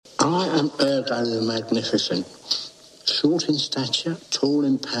I am Ergo the Magnificent. Short in stature, tall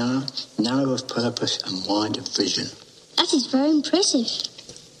in power, narrow of purpose and wide of vision. That is very impressive.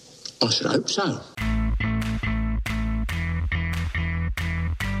 I should hope so.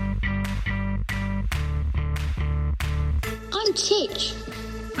 I'm Titch.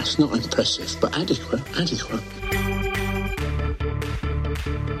 That's not impressive, but adequate.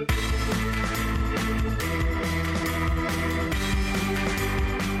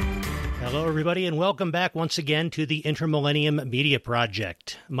 Hello, everybody, and welcome back once again to the Intermillennium Media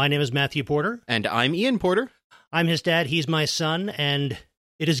Project. My name is Matthew Porter. And I'm Ian Porter. I'm his dad, he's my son, and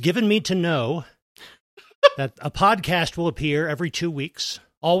it has given me to know that a podcast will appear every 2 weeks,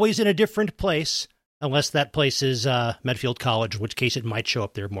 always in a different place, unless that place is Medfield College, in which case it might show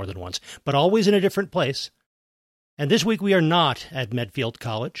up there more than once, but always in a different place. And this week we are not at Medfield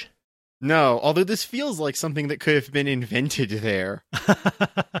College. No, although this feels like something that could have been invented there.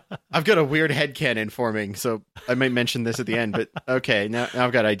 I've got a weird headcanon forming, so I might mention this at the end, but okay, now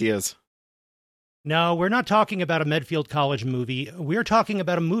I've got ideas. No, we're not talking about a Medfield College movie. We're talking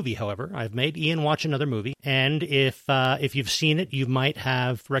about a movie, however. I've made Ian watch another movie, and if you've seen it, you might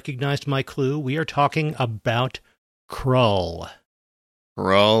have recognized my clue. We are talking about Krull.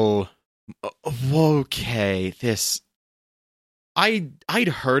 Krull. Okay, this... I'd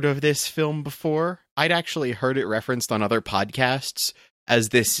heard of this film before. I'd actually heard it referenced on other podcasts as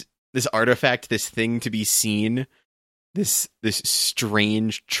this artifact, this thing to be seen, this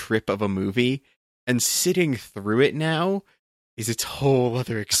strange trip of a movie. And sitting through it now is its whole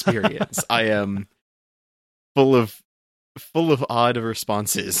other experience. I am full of odd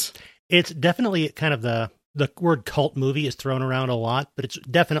responses. It's definitely kind of the word cult movie is thrown around a lot, but it's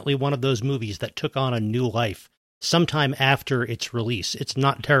definitely one of those movies that took on a new life sometime after its release. It's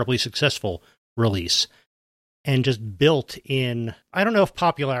not terribly successful release. And just built in, I don't know if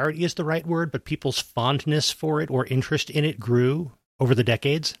popularity is the right word, but people's fondness for it or interest in it grew over the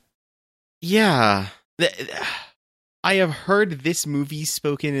decades. Yeah. I have heard this movie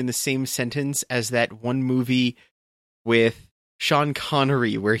spoken in the same sentence as that one movie with Sean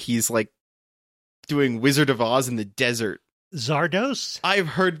Connery where he's like doing Wizard of Oz in the desert. Zardos? I've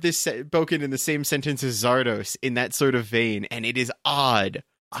heard this spoken in the same sentence as Zardos in that sort of vein, and it is odd.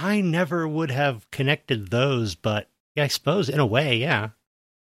 I never would have connected those, but yeah, I suppose in a way, yeah.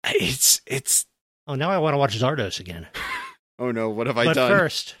 It's. Oh, now I want to watch Zardos again. Oh no, what have I done?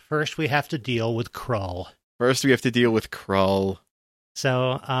 But first we have to deal with Krull. First we have to deal with Krull.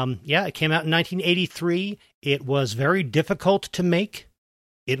 So, yeah, it came out in 1983. It was very difficult to make.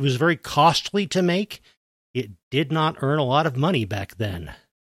 It was very costly to make. It did not earn a lot of money back then.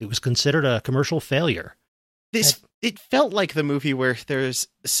 It was considered a commercial failure. It felt like the movie where there's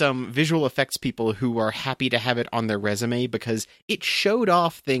some visual effects people who are happy to have it on their resume because it showed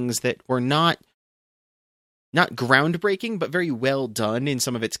off things that were not groundbreaking, but very well done in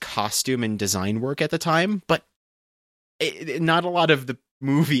some of its costume and design work at the time. But not a lot of the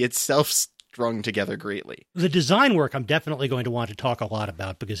movie itself strung together greatly. The design work I'm definitely going to want to talk a lot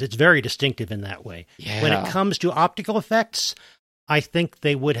about because it's very distinctive in that way. Yeah. When it comes to optical effects, I think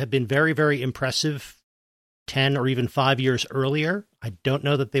they would have been very, very impressive 10 or even 5 years earlier. I don't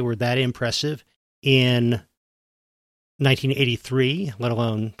know that they were that impressive in 1983, let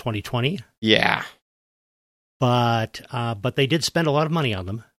alone 2020. Yeah. But they did spend a lot of money on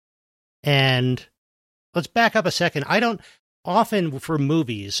them. And let's back up a second. Often for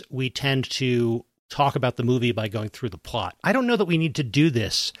movies, we tend to talk about the movie by going through the plot. I don't know that we need to do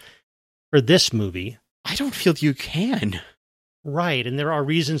this for this movie. I don't feel you can. Right, and there are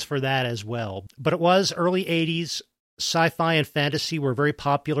reasons for that as well. But it was early 80s. Sci-fi and fantasy were very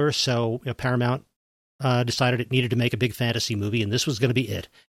popular, so Paramount decided it needed to make a big fantasy movie, and this was going to be it.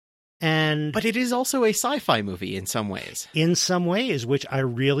 But it is also a sci-fi movie in some ways. In some ways, which I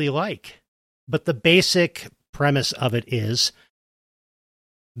really like. But the basic premise of it is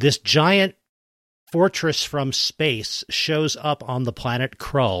this giant fortress from space shows up on the planet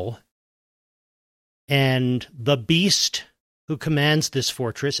Krull, and the beast who commands this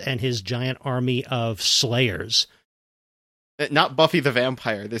fortress and his giant army of slayers. Not Buffy the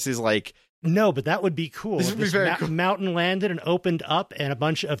Vampire. This is like... No, but that would be cool. This would be very cool. Mountain landed and opened up, and a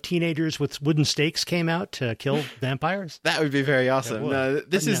bunch of teenagers with wooden stakes came out to kill vampires. That would be very awesome. No,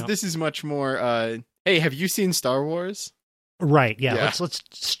 this is much more... Hey, have you seen Star Wars? Right, yeah. Let's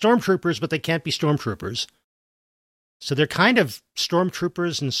stormtroopers, but they can't be stormtroopers. So they're kind of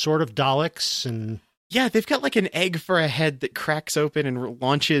stormtroopers and sort of Daleks and... Yeah, they've got like an egg for a head that cracks open and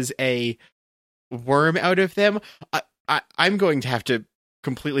launches a worm out of them. I'm going to have to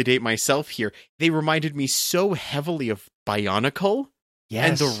completely date myself here. They reminded me so heavily of Bionicle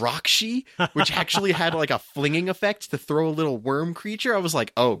and the Rakshi, which actually had like a flinging effect to throw a little worm creature. I was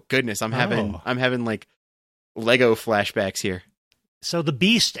like, oh goodness, I'm having like Lego flashbacks here. So the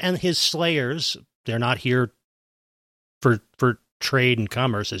Beast and his slayers, they're not here for trade and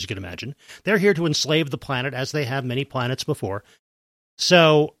commerce, as you can imagine. They're here to enslave the planet, as they have many planets before.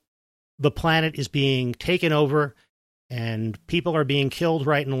 So the planet is being taken over, and people are being killed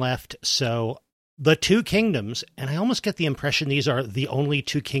right and left. So the two kingdoms, and I almost get the impression these are the only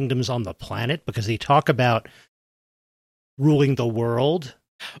two kingdoms on the planet, because they talk about ruling the world.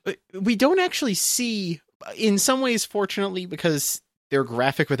 We don't actually see, in some ways, fortunately, because they're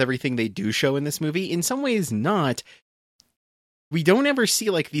graphic with everything they do show in this movie. In some ways, not. We don't ever see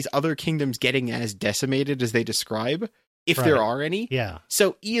like these other kingdoms getting as decimated as they describe, if there are any. Yeah.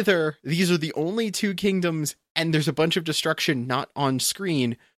 So either these are the only two kingdoms and there's a bunch of destruction not on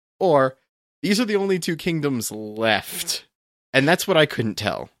screen, or these are the only two kingdoms left. And that's what I couldn't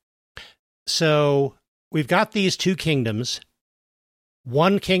tell. So we've got these two kingdoms.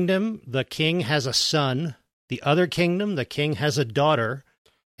 One kingdom, the king has a son. The other kingdom, the king has a daughter.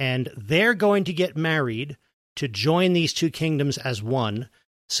 And they're going to get married to join these two kingdoms as one.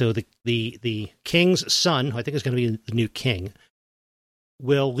 So the king's son, who I think is going to be the new king,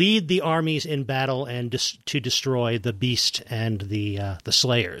 will lead the armies in battle and to destroy the Beast and the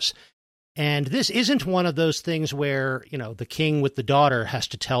Slayers. And this isn't one of those things where, you know, the king with the daughter has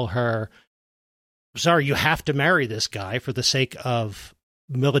to tell her, sorry, you have to marry this guy for the sake of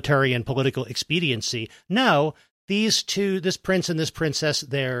military and political expediency. No, these two, this prince and this princess,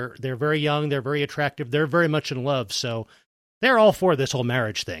 they're very young, they're very attractive, they're very much in love, so they're all for this whole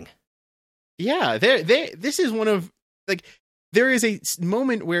marriage thing. Yeah, this is one of, like, there is a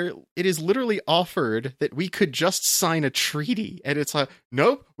moment where it is literally offered that we could just sign a treaty, and it's like,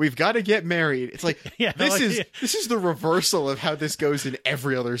 nope, we've got to get married. It's like, this is the reversal of how this goes in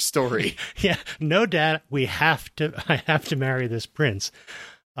every other story. Yeah, no, Dad, I have to marry this prince.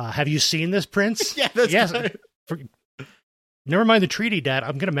 Have you seen this prince? Yeah, that's yes. Never mind the treaty, Dad.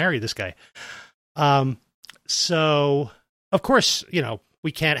 I'm going to marry this guy. So, of course, you know,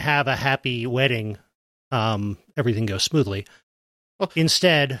 we can't have a happy wedding. Everything goes smoothly. Well,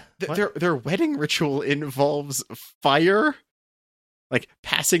 instead, their wedding ritual involves fire, like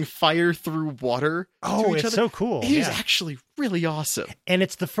passing fire through water. Oh, it's so cool. It is actually really awesome. And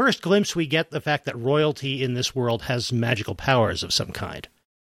it's the first glimpse we get the fact that royalty in this world has magical powers of some kind.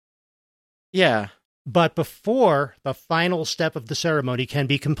 Yeah. But before the final step of the ceremony can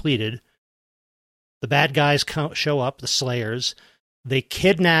be completed, the bad guys show up, the Slayers. They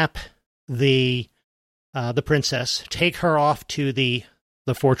kidnap the princess, take her off to the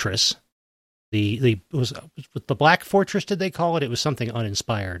fortress. Was the Black Fortress, did they call it? It was something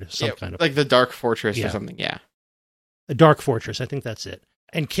uninspired, kind of like the Dark Fortress or something. Yeah, the Dark Fortress. I think that's it.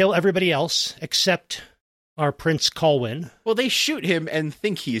 And kill everybody else except our Prince Colwyn. Well, they shoot him and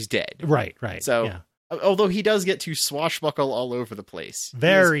think he's dead. Right. So, yeah. Although he does get to swashbuckle all over the place.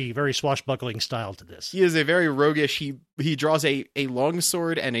 Very swashbuckling style to this. He is a very roguish. He draws a long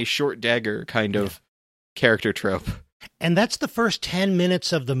sword and a short dagger kind of character trope. And that's the first 10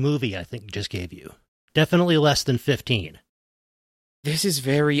 minutes of the movie, I think, just gave you. Definitely less than 15. This is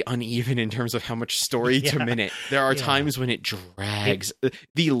very uneven in terms of how much story to minute. There are times when it drags.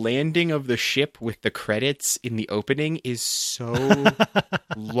 The landing of the ship with the credits in the opening is so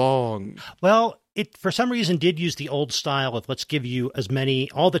long. Well, it for some reason did use the old style of let's give you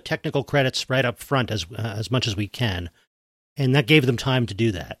all the technical credits right up front as much as we can. And that gave them time to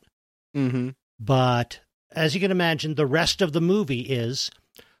do that. Mm-hmm. But as you can imagine, the rest of the movie is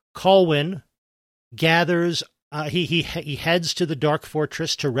Colwyn gathers. He heads to the Dark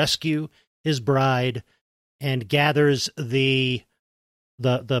Fortress to rescue his bride, and gathers the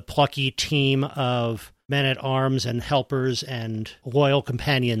plucky team of men at arms and helpers and loyal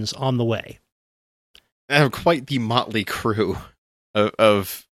companions on the way. Quite the motley crew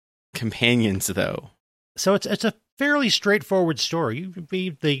of companions, though. So it's a fairly straightforward story.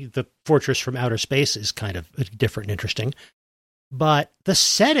 The fortress from outer space is kind of different and interesting, but the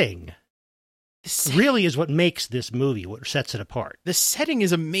setting really is what makes this movie, what sets it apart. The setting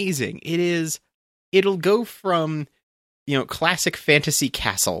is amazing. It'll go from, classic fantasy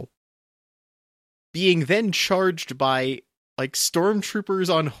castle being then charged by like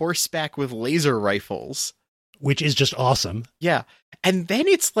stormtroopers on horseback with laser rifles, which is just awesome. Yeah. And then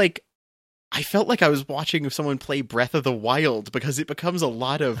it's like, I felt like I was watching someone play Breath of the Wild, because it becomes a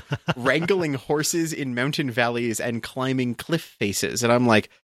lot of wrangling horses in mountain valleys and climbing cliff faces. And I'm like,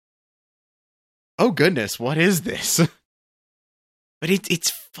 oh goodness, what is this? But it's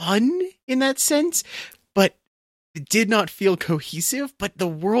fun in that sense. But did not feel cohesive, but the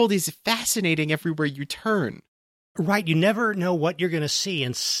world is fascinating everywhere you turn. Right, you never know what you're going to see,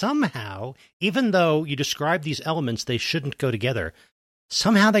 and somehow, even though you describe these elements, they shouldn't go together,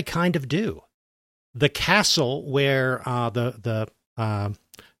 somehow they kind of do. The castle where the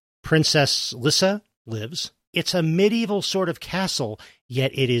Princess Lissa lives, it's a medieval sort of castle,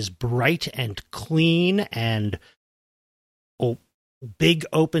 yet it is bright and clean and big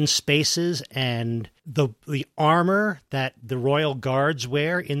open spaces, and the armor that the royal guards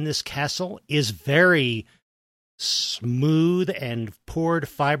wear in this castle is very smooth and poured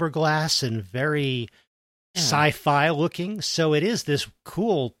fiberglass and very sci-fi looking. So it is this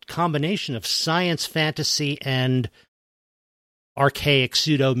cool combination of science fantasy and archaic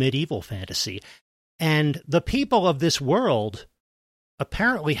pseudo-medieval fantasy. And the people of this world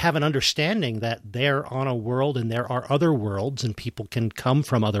apparently have an understanding that they're on a world and there are other worlds and people can come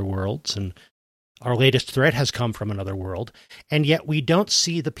from other worlds, and our latest threat has come from another world. And yet we don't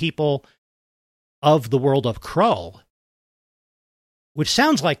see the people of the world of Krull, which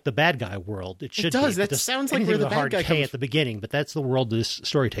sounds like the bad guy world. It does. Be. That sounds like where the bad guy comes at the beginning, but that's the world this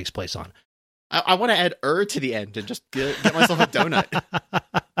story takes place on. I want to add to the end and just get myself a donut.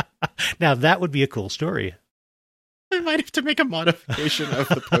 Now, that would be a cool story. I might have to make a modification of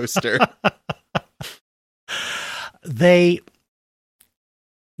the poster.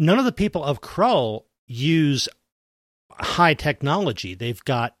 None of the people of Krull use high technology. They've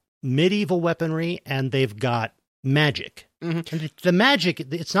got medieval weaponry and they've got magic. Mm-hmm. And the magic,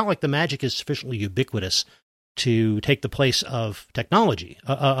 it's not like the magic is sufficiently ubiquitous to take the place of technology,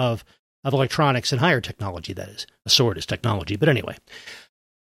 of electronics and higher technology, that is. A sword is technology, but anyway.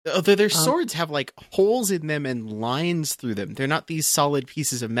 Although their swords have like holes in them and lines through them. They're not these solid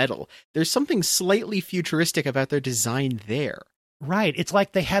pieces of metal. There's something slightly futuristic about their design there. Right. It's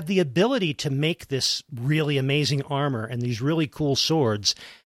like they have the ability to make this really amazing armor and these really cool swords.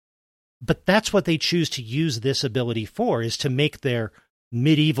 But that's what they choose to use this ability for, is to make their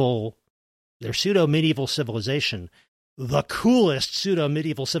pseudo-medieval civilization the coolest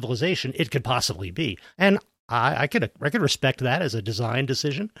pseudo-medieval civilization it could possibly be. And I could respect that as a design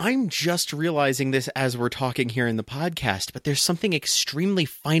decision. I'm just realizing this as we're talking here in the podcast, but there's something extremely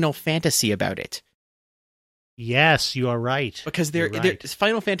Final Fantasy about it. Yes, you are right. Because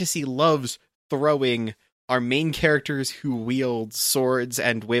Final Fantasy loves throwing our main characters who wield swords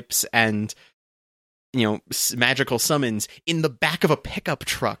and whips and, magical summons in the back of a pickup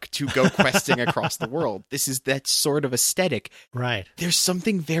truck to go questing across the world. This is that sort of aesthetic. Right. There's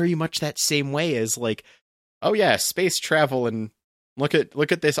something very much that same way as like, oh yeah, space travel, and look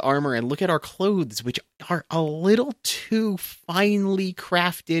at this armor and look at our clothes, which are a little too finely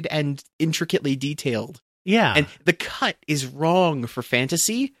crafted and intricately detailed. Yeah. And the cut is wrong for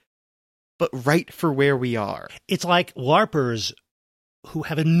fantasy, but right for where we are. It's like LARPers who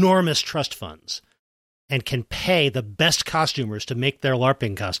have enormous trust funds and can pay the best costumers to make their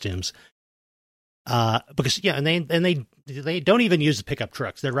LARPing costumes. Because they don't even use the pickup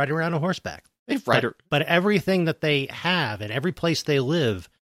trucks. They're riding around on horseback. But everything that they have and every place they live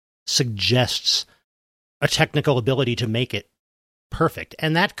suggests a technical ability to make it perfect.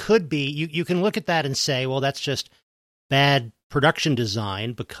 And that could be, you can look at that and say, well, that's just bad production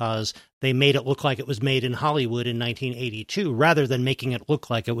design because they made it look like it was made in Hollywood in 1982 rather than making it look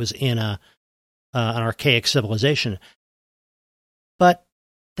like it was in an archaic civilization. But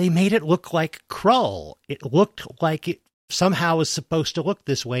they made it look like Krull. It looked like it somehow is supposed to look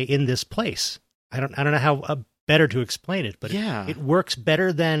this way in this place. I don't know how better to explain it, but yeah. It works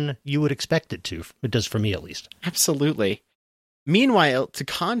better than you would expect it to. It does for me, at least. Absolutely. Meanwhile, to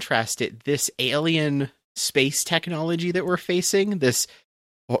contrast it, this alien space technology that we're facing, this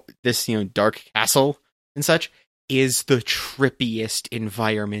dark castle and such, is the trippiest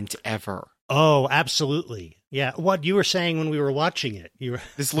environment ever. Oh, absolutely. Yeah, what you were saying when we were watching it.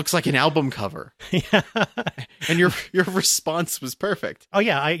 This looks like an album cover. Yeah. And your response was perfect. Oh,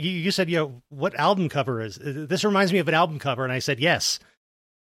 yeah. You said, what album cover is? This reminds me of an album cover. And I said, yes.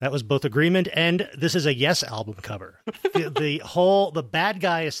 That was both agreement and this is a yes album cover. The bad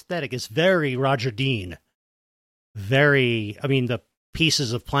guy aesthetic is very Roger Dean. The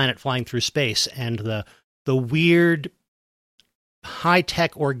pieces of planet flying through space and the weird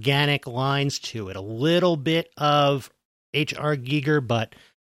high-tech organic lines to it. A little bit of H.R. Giger, but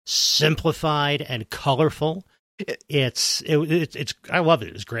simplified and colorful. It's I love it.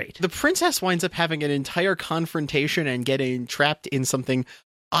 It's great. The princess winds up having an entire confrontation and getting trapped in something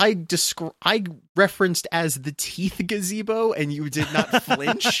I referenced as the teeth gazebo, and you did not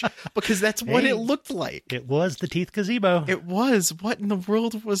flinch because that's what it looked like. It was the teeth gazebo. It was. What in the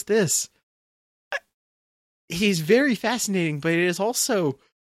world was this? is very fascinating, but it is also,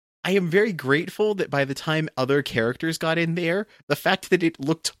 I am very grateful that by the time other characters got in there, the fact that it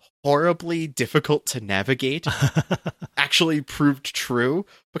looked horribly difficult to navigate actually proved true,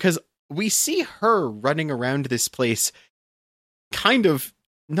 because we see her running around this place kind of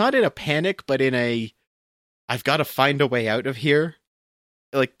not in a panic, but in a, I've got to find a way out of here,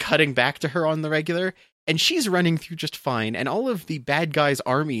 like cutting back to her on the regular. And she's running through just fine. And all of the bad guys'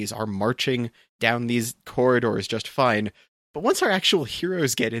 armies are marching down these corridors just fine. But once our actual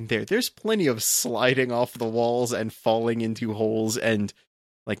heroes get in there, there's plenty of sliding off the walls and falling into holes. And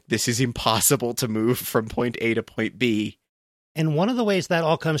like, this is impossible to move from point A to point B. And one of the ways that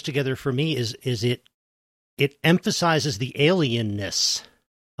all comes together for me is it emphasizes the alienness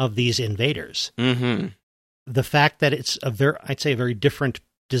of these invaders. Mm-hmm. The fact that it's I'd say a very different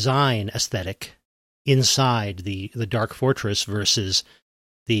design aesthetic inside the Dark Fortress versus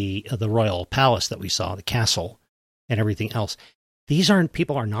the royal palace that we saw, the castle and everything else.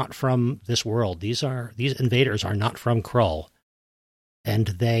 People are not from this world. These invaders are not from Krull. And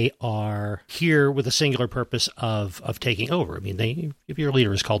they are here with a singular purpose of taking over. I mean, if your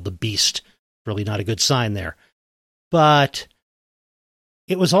leader is called the Beast, really not a good sign there. But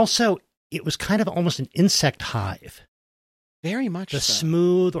it was kind of almost an insect hive. Very much the so.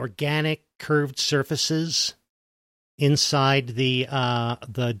 Smooth, organic, curved surfaces inside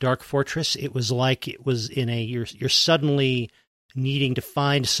the Dark Fortress. It was like it was in you're suddenly needing to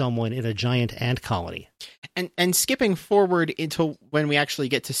find someone in a giant ant colony. And skipping forward into when we actually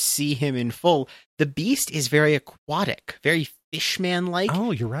get to see him in full, the Beast is very aquatic, very fishman-like.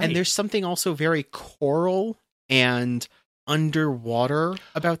 Oh, you're right. And there's something also very coral and underwater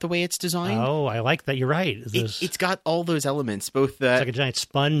about the way it's designed. Oh, I like that. You're right. It's got all those elements, both the... It's like a giant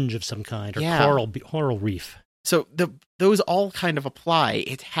sponge of some kind, or Yeah. coral reef. So those all kind of apply.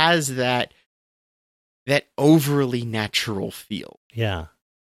 It has that overly natural feel. Yeah.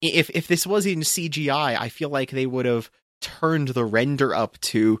 If this was in CGI, I feel like they would have turned the render up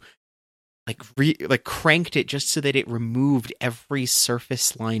to like cranked it just so that it removed every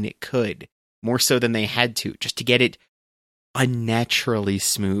surface line it could, more so than they had to, just to get it unnaturally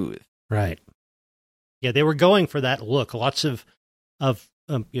smooth. Right. Yeah, they were going for that look. Lots of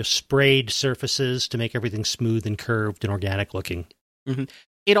sprayed surfaces to make everything smooth and curved and organic looking. Mm-hmm.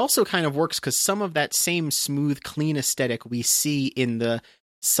 It also kind of works because some of that same smooth, clean aesthetic we see in the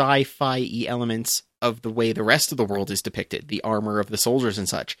sci-fi-y elements of the way the rest of the world is depicted, the armor of the soldiers and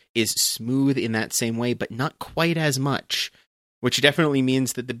such, is smooth in that same way, but not quite as much, which definitely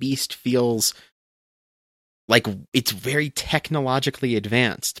means that the Beast feels like it's very technologically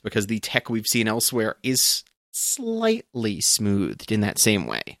advanced, because the tech we've seen elsewhere is slightly smoothed in that same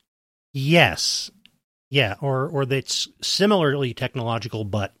way. Yes. Yeah, or that's similarly technological,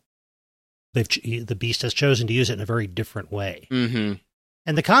 but the Beast has chosen to use it in a very different way. Mm-hmm.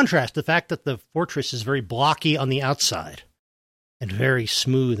 And the contrast, the fact that the fortress is very blocky on the outside and very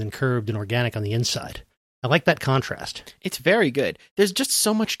smooth and curved and organic on the inside. I like that contrast. It's very good. There's just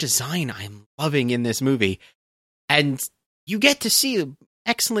so much design I'm loving in this movie. And you get to see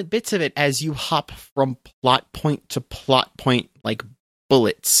excellent bits of it as you hop from plot point to plot point like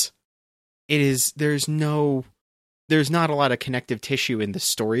bullets. There's not a lot of connective tissue in the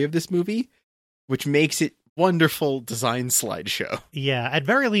story of this movie, which makes it wonderful design slideshow. Yeah, at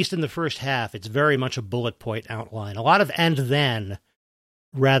very least in the first half, it's very much a bullet point outline. A lot of and then,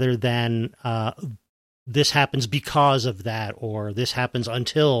 rather than this happens because of that, or this happens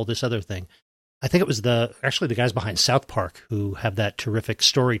until this other thing. I think it was the guys behind South Park who have that terrific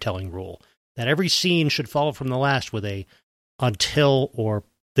storytelling rule that every scene should follow from the last with a until or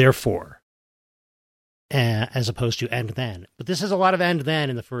therefore, as opposed to and then. But this has a lot of and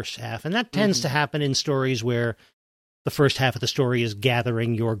then in the first half, and that tends to happen in stories where the first half of the story is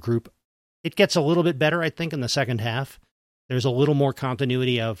gathering your group. It gets a little bit better, I think, in the second half. There's a little more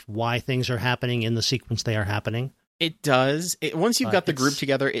continuity of why things are happening in the sequence they are happening. It does. Once you've got the group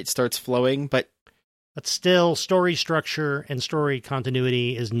together, it starts flowing, but still, story structure and story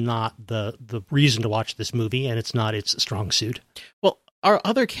continuity is not the reason to watch this movie, and it's not its strong suit. Well, our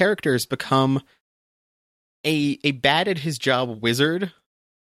other characters become a bad at his job wizard.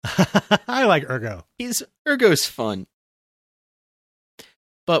 I like Ergo. Ergo's fun.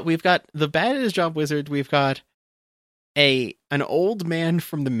 But we've got the bad at his job wizard, we've got an old man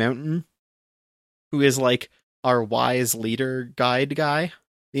from the mountain who is like our wise leader guide guy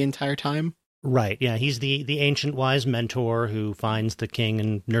the entire time. Right, yeah, he's the ancient wise mentor who finds the king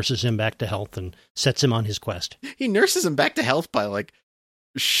and nurses him back to health and sets him on his quest. He nurses him back to health by like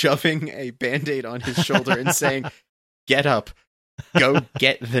shoving a Band-Aid on his shoulder and saying, "Get up, go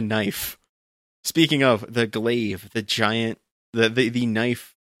get the knife." Speaking of the glaive, the giant, the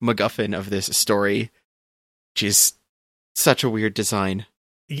knife MacGuffin of this story, which is such a weird design.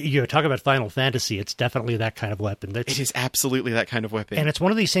 You talk about Final Fantasy, it's definitely that kind of weapon. It is absolutely that kind of weapon. And it's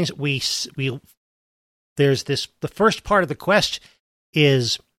one of these things there's this, the first part of the quest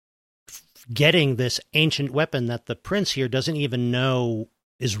is getting this ancient weapon that the prince here doesn't even know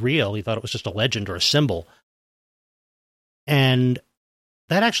is real. He thought it was just a legend or a symbol. And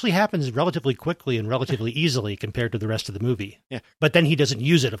that actually happens relatively quickly and relatively easily compared to the rest of the movie. Yeah. But then he doesn't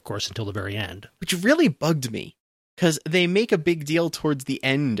use it, of course, until the very end. Which really bugged me, because they make a big deal towards the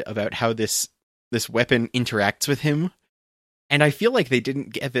end about how this weapon interacts with him. And I feel like they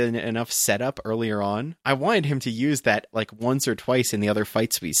didn't give enough setup earlier on. I wanted him to use that like once or twice in the other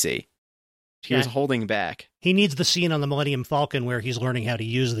fights we see. He was holding back. He needs the scene on the Millennium Falcon where he's learning how to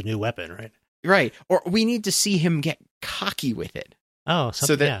use the new weapon, right? Right. Or we need to see him get cocky with it. Oh,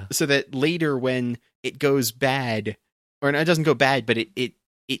 so that later when it goes bad, or it doesn't go bad, but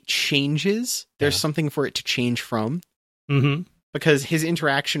it changes. There's something for it to change from. Mm-hmm. Because his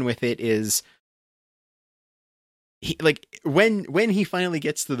interaction with it is, when he finally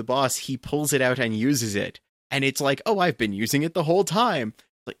gets to the boss, he pulls it out and uses it, and it's like, oh, I've been using it the whole time.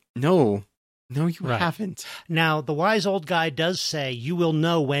 Like, no, you haven't. Now, the wise old guy does say you will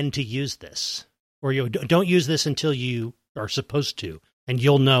know when to use this, or you don't use this until you are supposed to, and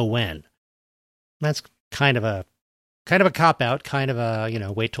you'll know when. That's kind of a cop out, kind of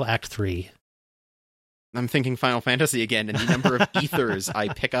a, wait till Act 3. I'm thinking Final Fantasy again, and the number of ethers I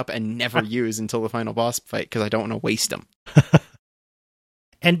pick up and never use until the final boss fight, because I don't want to waste them.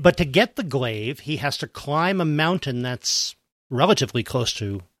 But to get the glaive, he has to climb a mountain that's relatively close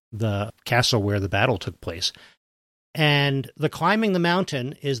to the castle where the battle took place. And the climbing the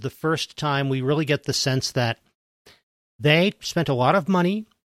mountain is the first time we really get the sense that they spent a lot of money,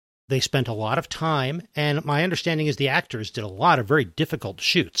 they spent a lot of time, and my understanding is the actors did a lot of very difficult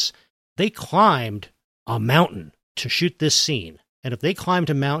shoots. They climbed a mountain to shoot this scene. And if they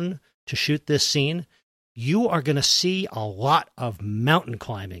climbed a mountain to shoot this scene, you are going to see a lot of mountain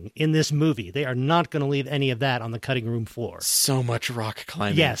climbing in this movie. They are not going to leave any of that on the cutting room floor. So much rock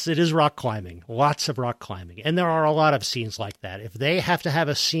climbing. Yes, it is rock climbing. Lots of rock climbing. And there are a lot of scenes like that. If they have to have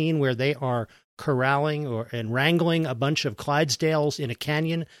a scene where they are corralling and wrangling a bunch of Clydesdales in a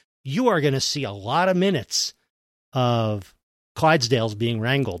canyon, you are going to see a lot of minutes of Clydesdales being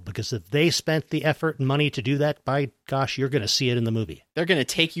wrangled, because if they spent the effort and money to do that, by gosh, you're going to see it in the movie. They're going to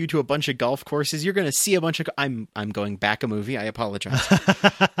take you to a bunch of golf courses. You're going to see a bunch of... I'm going back a movie. I apologize.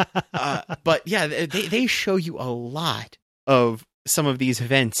 But yeah, they show you a lot of some of these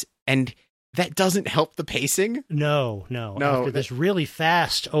events, and that doesn't help the pacing. No. After this really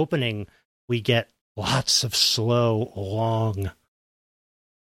fast opening, we get lots of slow, long.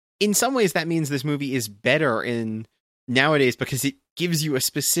 In some ways, that means this movie is better nowadays, because it gives you a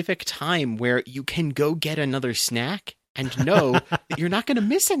specific time where you can go get another snack and know that you're not going to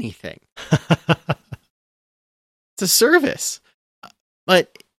miss anything. It's a service.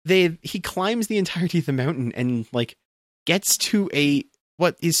 But he climbs the entirety of the mountain and gets to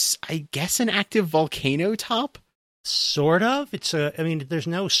what is, I guess, an active volcano top? Sort of. There's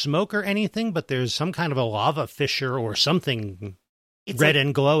no smoke or anything, but there's some kind of a lava fissure or something red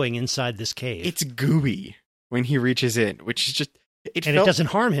and glowing inside this cave. It's gooey when he reaches in, which is just... It doesn't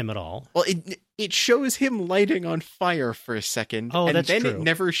harm him at all. Well, it shows him lighting on fire for a second, and that's then true. It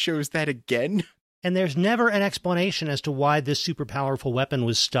never shows that again. And there's never an explanation as to why this super powerful weapon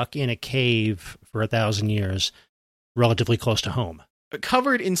was stuck in a cave for 1,000 years, relatively close to home. But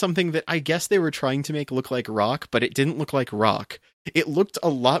covered in something that I guess they were trying to make look like rock, but it didn't look like rock. It looked a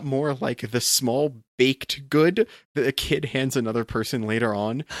lot more like the small baked good that a kid hands another person later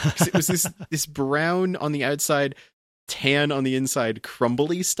on. 'Cause it was this brown on the outside, tan on the inside,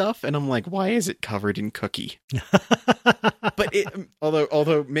 crumbly stuff, and I'm like, why is it covered in cookie? But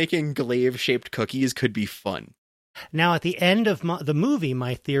although making glaive-shaped cookies could be fun. Now, at the end of the movie,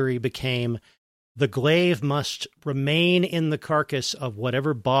 my theory became the glaive must remain in the carcass of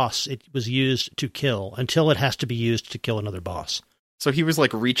whatever boss it was used to kill until it has to be used to kill another boss. So he was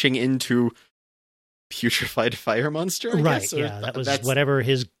reaching into putrefied fire monster, I right? guess? Yeah, that was whatever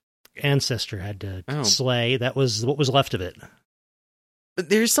his ancestor had to slay. That was what was left of it. But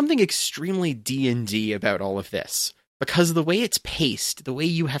there's something extremely D&D about all of this, because the way it's paced, the way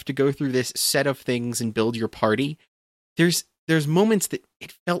you have to go through this set of things and build your party, there's moments that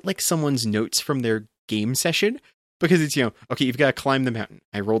it felt like someone's notes from their game session, because it's, okay, you've got to climb the mountain.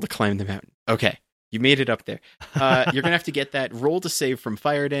 I rolled to climb the mountain. Okay, you made it up there. You're going to have to get that roll to save from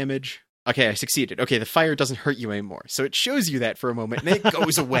fire damage. okay, I succeeded. Okay, the fire doesn't hurt you anymore. So it shows you that for a moment, and then it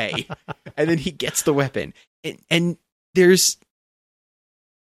goes away. And then he gets the weapon. And there's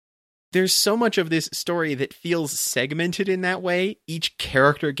so much of this story that feels segmented in that way. Each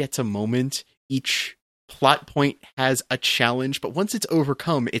character gets a moment. Each plot point has a challenge. But once it's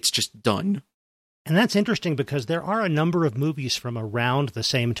overcome, it's just done. And that's interesting because there are a number of movies from around the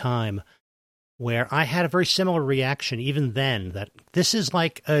same time where I had a very similar reaction even then, that this is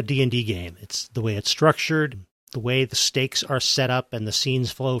like a D&D game. It's the way it's structured, the way the stakes are set up and the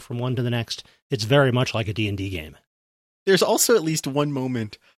scenes flow from one to the next. It's very much like a D&D game. There's also at least one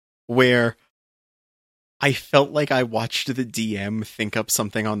moment where I felt like I watched the DM think up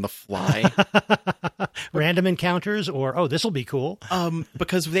something on the fly. Random encounters or, oh, this will be cool.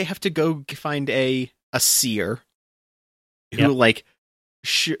 Because they have to go find a seer who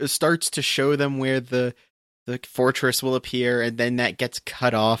starts to show them where the fortress will appear, and then that gets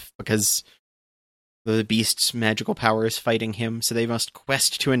cut off because the beast's magical power is fighting him, so they must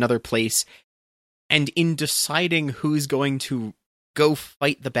quest to another place. And in deciding who's going to go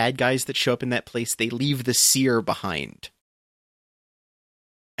fight the bad guys that show up in that place, they leave the seer behind.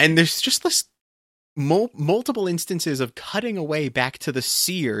 And there's just this multiple instances of cutting away back to the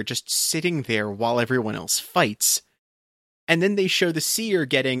seer just sitting there while everyone else fights. And then they show the seer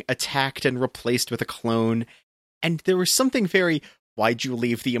getting attacked and replaced with a clone. And there was something very, why'd you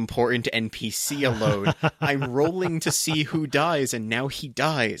leave the important NPC alone? I'm rolling to see who dies, and now he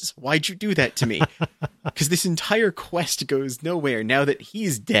dies. Why'd you do that to me? Because this entire quest goes nowhere now that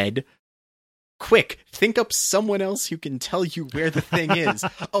he's dead. Quick, think up someone else who can tell you where the thing is.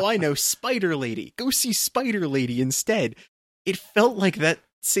 Oh, I know, Spider Lady. Go see Spider Lady instead. It felt like that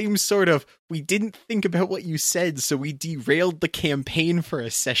same sort of, we didn't think about what you said, so we derailed the campaign for a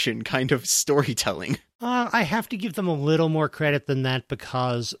session kind of storytelling. I have to give them a little more credit than that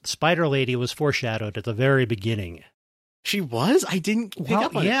because Spider Lady was foreshadowed at the very beginning. She was? I didn't pick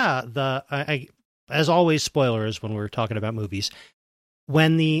up on it. Yeah, as always, spoilers when we're talking about movies.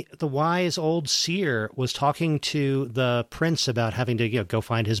 When the wise old seer was talking to the prince about having to go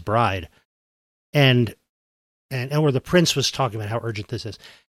find his bride, and where the prince was talking about how urgent this is,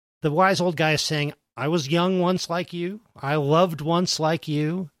 the wise old guy is saying, I was young once like you. I loved once like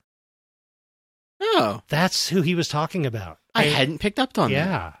you. Oh. That's who he was talking about. I hadn't picked up on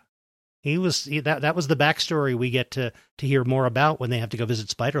that. Yeah. That was the backstory we get to hear more about when they have to go visit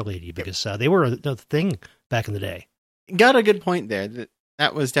Spider Lady, because they were a thing back in the day. Got a good point there.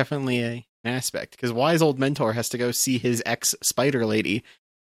 That was definitely an aspect, because wise old mentor has to go see his ex Spider Lady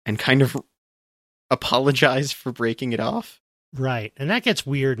and kind of apologize for breaking it off. Right. And that gets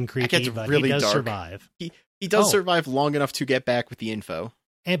weird and creepy, but really he does dark. survive. He does survive long enough to get back with the info.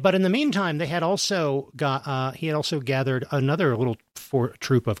 But in the meantime, they had also he had also gathered another little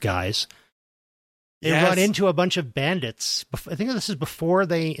troop of guys. They run into a bunch of bandits. I think this is before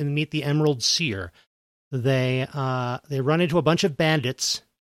they meet the Emerald Seer. They run into a bunch of bandits,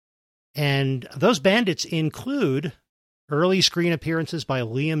 and those bandits include early screen appearances by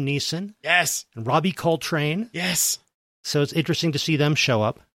Liam Neeson. Yes. And Robbie Coltrane. Yes. So it's interesting to see them show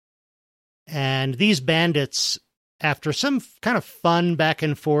up. And these bandits, after some kind of fun back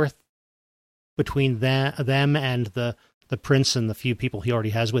and forth between them and the prince and the few people he already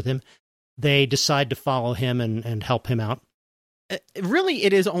has with him, they decide to follow him and help him out. Really,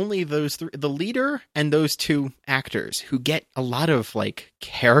 it is only those three, the leader and those two actors, who get a lot of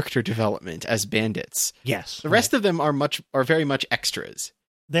character development as bandits. Yes. The rest of them are very much extras.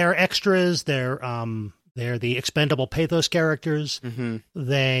 They're extras. They're the expendable pathos characters.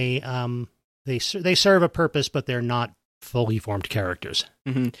 Mm-hmm. They serve a purpose, but they're not fully formed characters.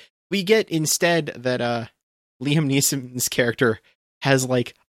 Mm-hmm. We get instead that Liam Neeson's character has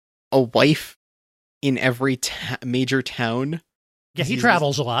a wife in every major town. Yeah, he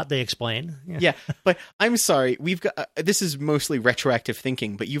travels a lot, they explain. Yeah, but I'm sorry, we've got this is mostly retroactive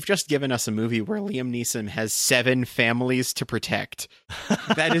thinking, but you've just given us a movie where Liam Neeson has 7 families to protect.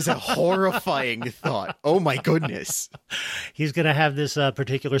 That is a horrifying thought. Oh my goodness. He's going to have this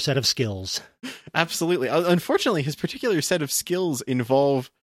particular set of skills. Absolutely. Unfortunately, his particular set of skills involve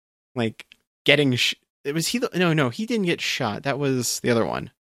getting No, he didn't get shot. That was the other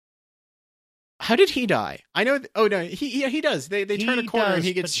one. How did he die? I know. Oh no, he does. They turn a corner and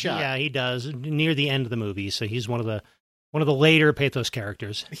he gets shot. Yeah, he does near the end of the movie. So he's one of the later pathos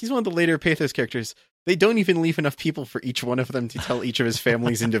characters. He's one of the later pathos characters. They don't even leave enough people for each one of them to tell each of his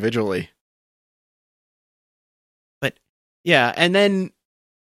families individually. But yeah, and then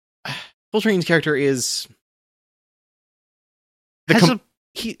Coltrane's character is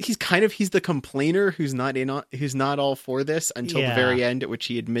he's the complainer who's not all for this until the very end, at which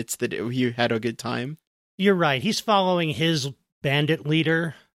he admits that he had a good time. You're right. He's following his bandit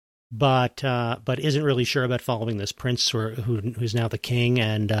leader, but isn't really sure about following this prince who's now the king,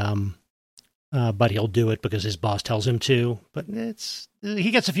 and but he'll do it because his boss tells him to. But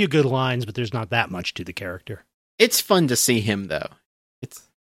he gets a few good lines, but there's not that much to the character. It's fun to see him, though.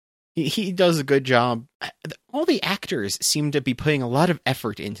 He does a good job. All the actors seem to be putting a lot of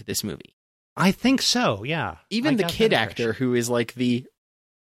effort into this movie. I think so, yeah. Even the kid actor who is like the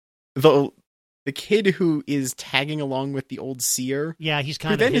kid who is tagging along with the old seer. Yeah, he's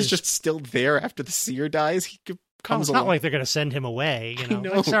kind of then is just still there after the seer dies. He comes it's not like they're going to send him away. You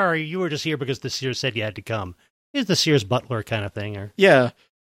know? Like, sorry, you were just here because the seer said you had to come. He's the seer's butler kind of thing. Yeah.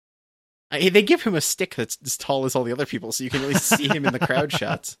 They give him a stick that's as tall as all the other people, so you can really see him in the crowd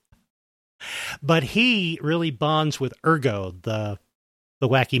shots. But he really bonds with Ergo, the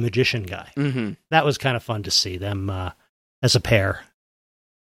wacky magician guy. Mm-hmm. That was kind of fun to see them as a pair.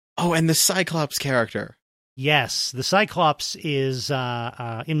 Oh, and the Cyclops character. Yes, the Cyclops is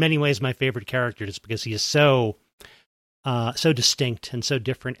in many ways my favorite character, just because he is so distinct and so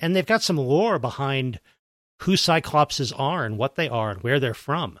different. And they've got some lore behind who Cyclopses are and what they are and where they're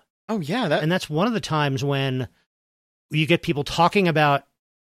from. Oh, yeah. And that's one of the times when you get people talking about,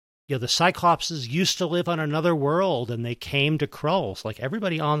 the Cyclopses used to live on another world and they came to Krull. Like,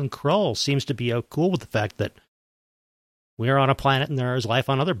 everybody on Krull seems to be cool with the fact that we're on a planet and there is life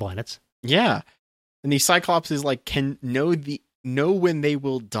on other planets. Yeah. And these Cyclopses can know when they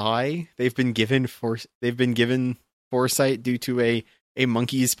will die. They've been given foresight due to a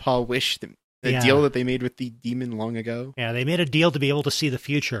monkey's paw wish, the deal that they made with the demon long ago. Yeah, they made a deal to be able to see the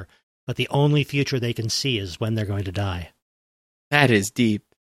future, but the only future they can see is when they're going to die. That is deep.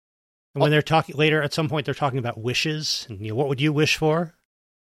 And when they're talking later, at some point, they're talking about wishes. And what would you wish for?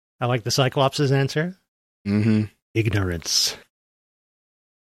 I like the Cyclops' answer. Mm-hmm. Ignorance.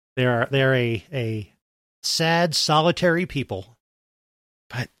 They're a sad, solitary people.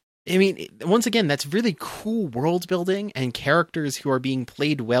 But, I mean, once again, that's really cool world building and characters who are being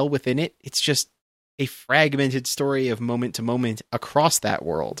played well within it. It's just a fragmented story of moment to moment across that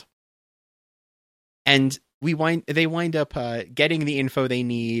world. And they wind up getting the info they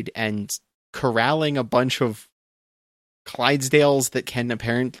need and corralling a bunch of Clydesdales that can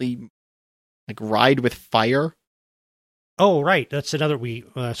apparently ride with fire. Oh, right. That's another.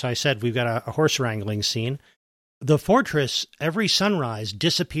 So I said we've got a horse wrangling scene. The fortress, every sunrise,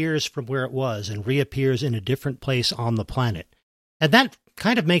 disappears from where it was and reappears in a different place on the planet. And that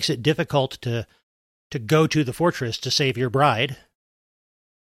kind of makes it difficult to go to the fortress to save your bride.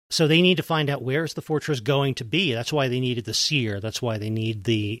 So they need to find out where's the fortress going to be. That's why they needed the seer. That's why they need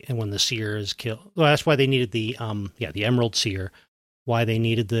and when the seer is killed. Well, that's why they needed the Emerald Seer. Why they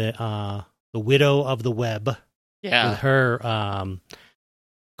needed the Widow of the Web. Yeah. With her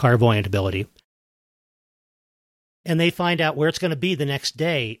clairvoyant ability. And they find out where it's going to be the next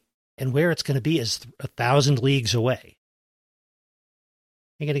day, and where it's going to be is 1,000 leagues away.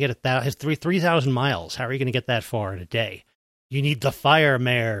 You're going to get 3,000 miles. How are you going to get that far in a day? You need the fire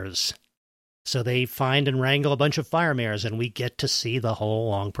mares. So they find and wrangle a bunch of fire mares, and we get to see the whole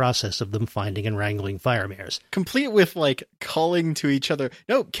long process of them finding and wrangling fire mares. Complete with, calling to each other.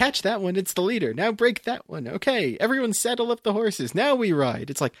 No, catch that one. It's the leader. Now break that one. Okay, everyone saddle up the horses. Now we ride.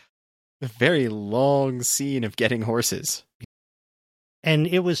 It's a very long scene of getting horses. And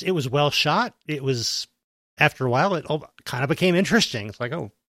it was well shot. It was, after a while, it kind of became interesting. It's like,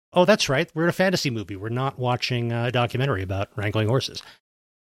 oh, that's right. We're in a fantasy movie. We're not watching a documentary about wrangling horses.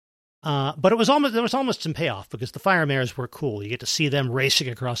 But there was almost some payoff because the fire mares were cool. You get to see them racing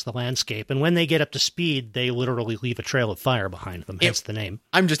across the landscape. And when they get up to speed, they literally leave a trail of fire behind them, hence the name.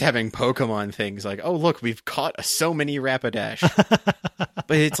 I'm just having Pokemon things oh, look, we've caught so many Rapidash.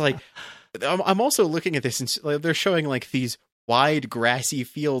 But it's I'm also looking at this and they're showing these wide grassy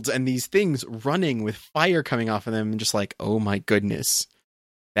fields and these things running with fire coming off of them and just oh my goodness.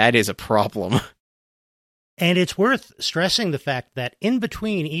 That is a problem. And it's worth stressing the fact that in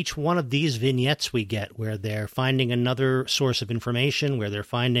between each one of these vignettes we get, where they're finding another source of information, where they're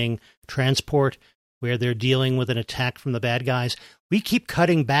finding transport, where they're dealing with an attack from the bad guys, we keep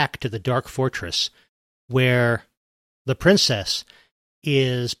cutting back to the Dark Fortress, where the princess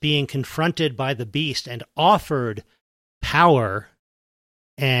is being confronted by the beast and offered power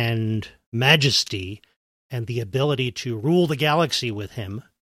and majesty and the ability to rule the galaxy with him.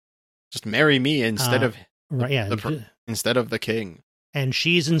 Just marry me instead of instead of the king. And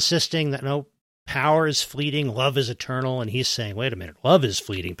she's insisting that no, power is fleeting, love is eternal, and he's saying, wait a minute, love is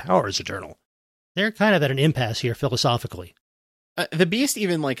fleeting, power is eternal. They're kind of at an impasse here philosophically. The Beast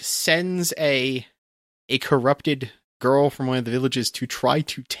even like sends a corrupted girl from one of the villages to try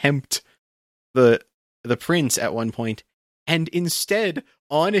to tempt the prince at one point, and instead,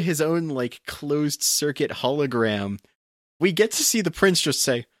 on his own like closed circuit hologram, we get to see the prince just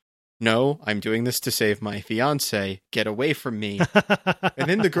say, "No, I'm doing this to save my fiance. Get away from me." And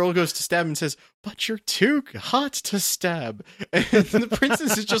then the girl goes to stab and says, "But you're too hot to stab." And the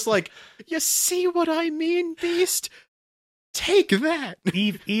princess is just like, "You see what I mean, Beast? Take that."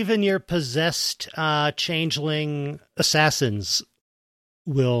 Even your possessed changeling assassins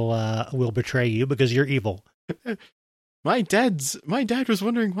will betray you because you're evil. My dad was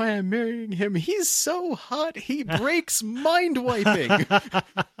wondering why I'm marrying him. He's so hot, he breaks mind wiping.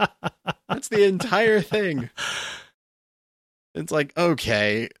 That's the entire thing. It's like,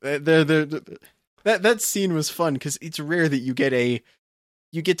 okay, that scene was fun because it's rare that you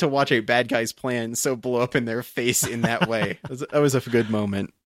get to watch a bad guy's plan so blow up in their face in that way. That was a good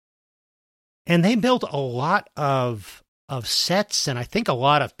moment. And they built a lot of sets and I think a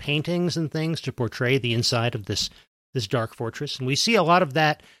lot of paintings and things to portray the inside of this dark fortress. And we see a lot of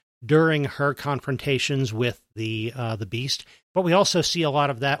that during her confrontations with the Beast. But we also see a lot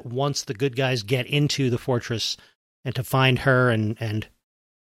of that once the good guys get into the fortress and to find her and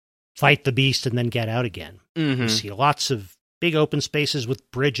fight the Beast and then get out again. Mm-hmm. We see lots of big open spaces with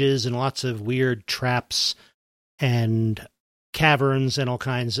bridges and lots of weird traps and caverns and all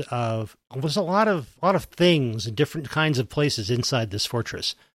kinds of... There's a lot of things and different kinds of places inside this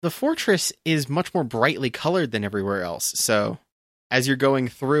fortress. The fortress is much more brightly colored than everywhere else. So as you're going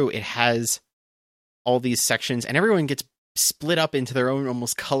through, it has all these sections and everyone gets split up into their own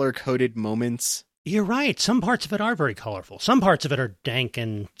almost color-coded moments. You're right. Some parts of it are very colorful. Some parts of it are dank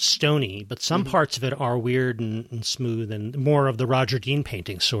and stony, but some parts of it are weird and smooth and more of the Roger Dean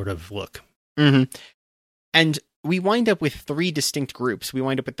painting sort of look. Mm-hmm. And we wind up with 3 distinct groups. We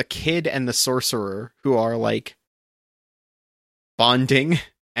wind up with the kid and the sorcerer, who are like bonding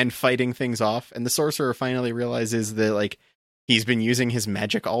and fighting things off. And the sorcerer finally realizes that like he's been using his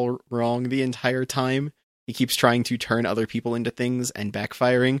magic all wrong the entire time. He keeps trying to turn other people into things and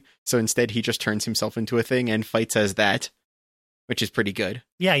backfiring. So instead he just turns himself into a thing and fights as that, which is pretty good.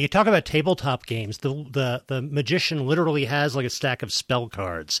 Yeah, you talk about tabletop games. The magician literally has like a stack of spell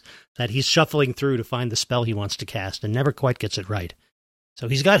cards that he's shuffling through to find the spell he wants to cast and never quite gets it right. So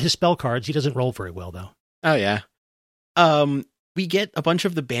he's got his spell cards. He doesn't roll very well, though. Oh, yeah. We get a bunch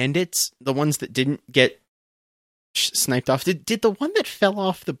of the bandits, the ones that didn't get sniped off. Did the one that fell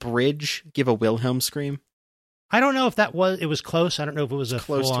off the bridge give a Wilhelm scream? I don't know if it was close. I don't know if it was a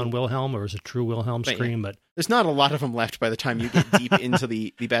full-on to Wilhelm or it was a true Wilhelm scream, but there's not a lot of them left by the time you get deep into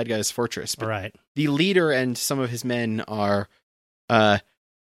the bad guy's fortress. But right. The leader and some of his men are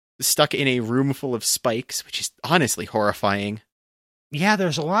stuck in a room full of spikes, which is honestly horrifying. Yeah,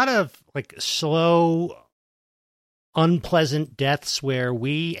 there's a lot of like slow, unpleasant deaths where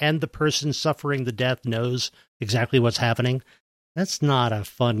we and the person suffering the death knows exactly what's happening. That's not a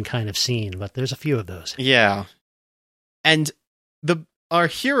fun kind of scene, but there's a few of those. Yeah. And our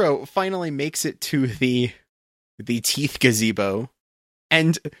hero finally makes it to the teeth gazebo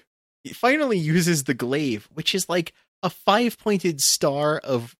and finally uses the glaive, which is like a 5-pointed star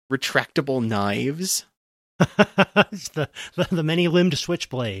of retractable knives. It's the many-limbed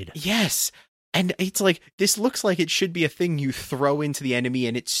switchblade. Yes. And it's like, this looks like it should be a thing you throw into the enemy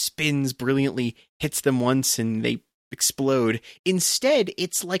and it spins brilliantly, hits them once and they explode. Instead,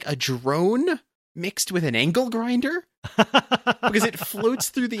 it's like a drone mixed with an angle grinder because it floats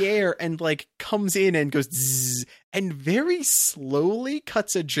through the air and like comes in and goes zzz, and very slowly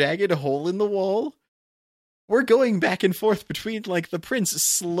cuts a jagged hole in the wall. We're going back and forth between like the prince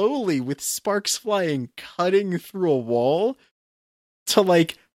slowly with sparks flying, cutting through a wall to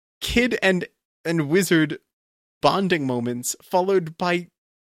like kid and wizard bonding moments followed by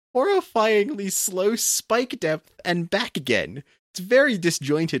horrifyingly slow spike depth and back again. It's very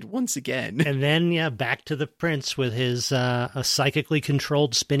disjointed once again. And then, back to the prince with his a psychically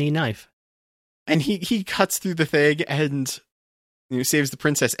controlled spinny knife. And he cuts through the thing and saves the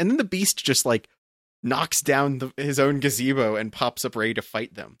princess. And then the beast just like knocks down his own gazebo and pops up ready to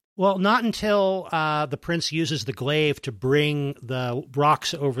fight them. Well, not until the prince uses the glaive to bring the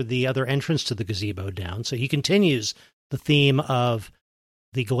rocks over the other entrance to the gazebo down. So he continues the theme of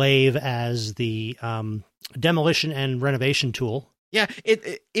the glaive as the demolition and renovation tool. Yeah,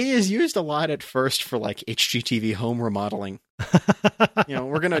 it is used a lot at first for like HGTV home remodeling.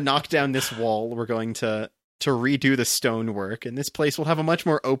 We're going to knock down this wall. We're going to redo the stonework, and this place will have a much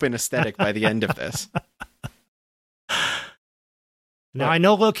more open aesthetic by the end of this. Now, I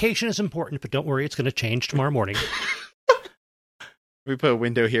know location is important, but don't worry, it's going to change tomorrow morning. We put a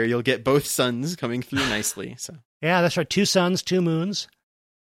window here. You'll get both suns coming through nicely. So Yeah, that's right. 2 suns, 2 moons.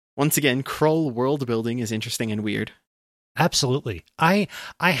 once again, Krull world building is interesting and weird. Absolutely. I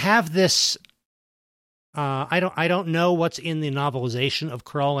have this. I don't know what's in the novelization of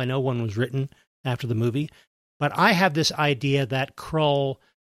Krull. I know one was written after the movie, but I have this idea that Krull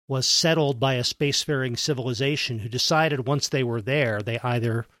was settled by a spacefaring civilization who decided once they were there, they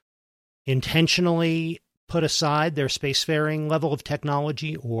either intentionally put aside their spacefaring level of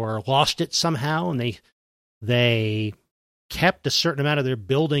technology or lost it somehow, and they kept a certain amount of their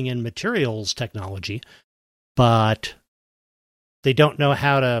building and materials technology, but they don't know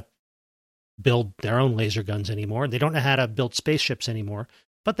how to build their own laser guns anymore. They don't know how to build spaceships anymore,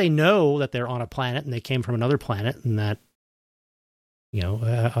 but they know that they're on a planet and they came from another planet, and that, you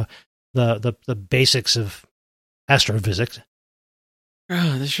know, the basics of astrophysics.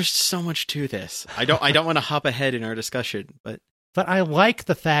 Oh, there's just so much to this. I don't want to hop ahead in our discussion, but I like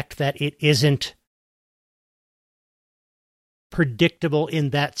the fact that it isn't predictable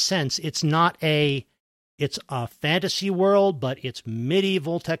in that sense. It's a fantasy world, but it's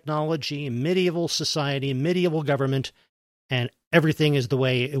medieval technology, medieval society, medieval government, and everything is the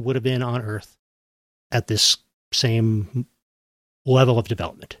way it would have been on Earth at this same level of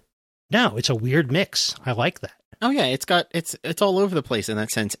development. No, it's a weird mix. I like that. oh yeah, it's all over the place in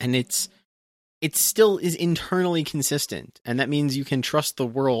that sense, and it still is internally consistent, and that means you can trust the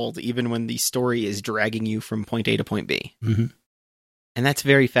world even when the story is dragging you from point A to point B. Mm-hmm. And that's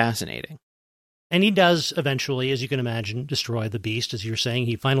very fascinating. And he does eventually, as you can imagine, destroy the beast. As you're saying,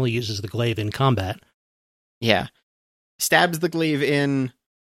 he finally uses the glaive in combat. Yeah. Stabs the glaive in,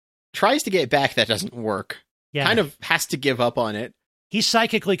 tries to get back, that doesn't work. Yeah. Kind of has to give up on it. He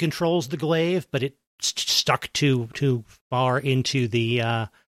psychically controls the glaive, but it stuck too far into the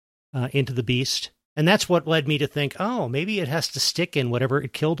beast. And that's what led me to think, oh, maybe it has to stick in whatever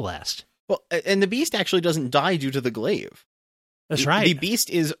it killed last. Well, and the beast actually doesn't die due to the glaive. That's right. The beast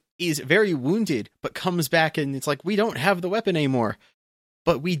is very wounded, but comes back, and it's like, we don't have the weapon anymore,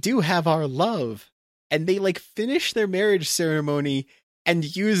 but we do have our love. And they finish their marriage ceremony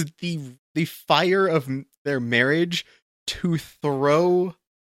and use the fire of their marriage to throw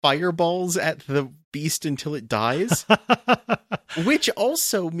fireballs at the beast until it dies. Which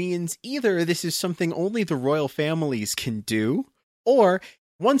also means either this is something only the royal families can do, or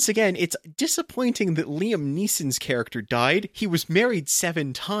once again, it's disappointing that Liam Neeson's character died. He was married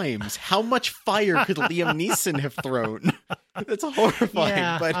 7 times. How much fire could Liam Neeson have thrown? That's horrifying.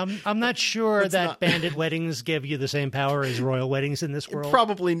 Yeah, but I'm not sure that bandit weddings give you the same power as royal weddings in this world.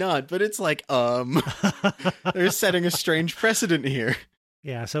 Probably not, but it's like, they're setting a strange precedent here.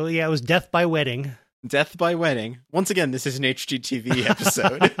 Yeah, so yeah, it was death by wedding. Death by wedding. Once again, this is an HGTV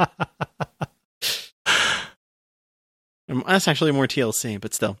episode. That's actually more TLC,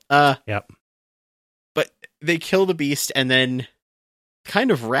 but still. Yep. But they kill the beast and then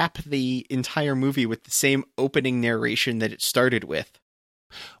kind of wrap the entire movie with the same opening narration that it started with.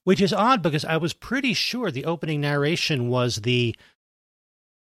 Which is odd, because I was pretty sure the opening narration was the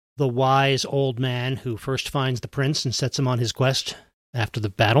wise old man who first finds the prince and sets him on his quest after the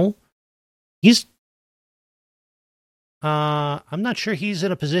battle. I'm not sure he's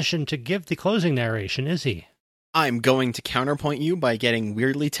in a position to give the closing narration, is he? I'm going to counterpoint you by getting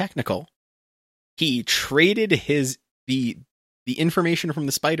weirdly technical. He traded the information from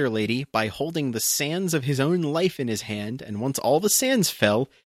the spider lady by holding the sands of his own life in his hand, and once all the sands fell,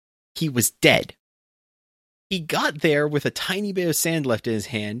 he was dead. He got there with a tiny bit of sand left in his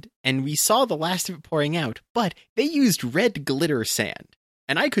hand, and we saw the last of it pouring out, but they used red glitter sand.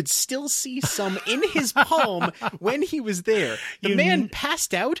 And I could still see some in his palm when he was there. The man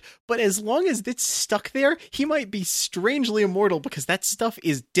passed out, but as long as it's stuck there, he might be strangely immortal, because that stuff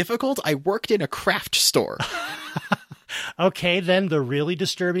is difficult. I worked in a craft store. Okay, then the really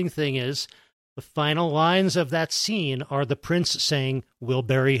disturbing thing is the final lines of that scene are the prince saying, "We'll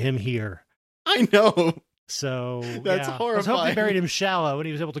bury him here." I know. So that's horrifying. horrifying. Let's hope they buried him shallow and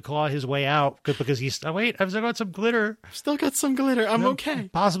he was able to claw his way out, because he's, wait, I've still got some glitter. I've still got some glitter. I'm okay.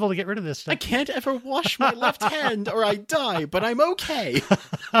 Possible to get rid of this stuff. I can't ever wash my left hand or I die, but I'm okay.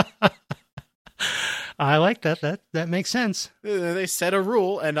 I like that. That makes sense. They set a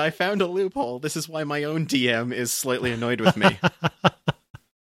rule and I found a loophole. This is why my own DM is slightly annoyed with me.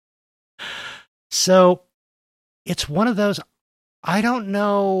 So it's one of those, I don't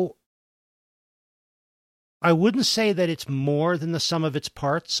know. I wouldn't say that it's more than the sum of its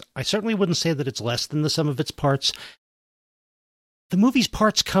parts. I certainly wouldn't say that it's less than the sum of its parts. The movie's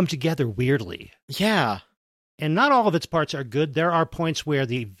parts come together weirdly. Yeah. And not all of its parts are good. There are points where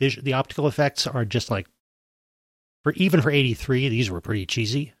the optical effects are just Even for 83, these were pretty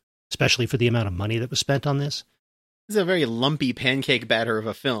cheesy, especially for the amount of money that was spent on this. It's a very lumpy pancake batter of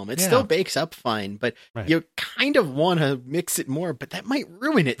a film. It still bakes up fine, but you kind of want to mix it more, but that might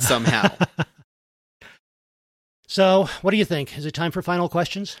ruin it somehow. So, what do you think? Is it time for final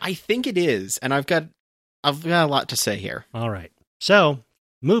questions? I think it is, and I've got a lot to say here. All right. So,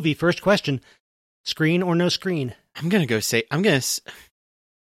 movie, first question. Screen or no screen?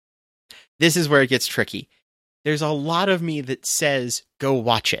 This is where it gets tricky. There's a lot of me that says, go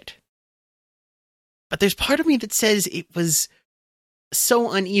watch it. But there's part of me that says it was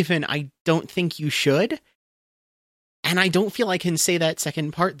so uneven, I don't think you should. And I don't feel I can say that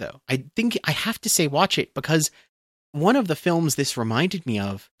second part, though. I think I have to say watch it, because one of the films this reminded me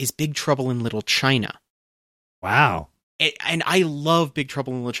of is Big Trouble in Little China. Wow. And I love Big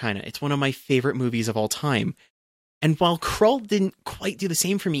Trouble in Little China. It's one of my favorite movies of all time. And while Krull didn't quite do the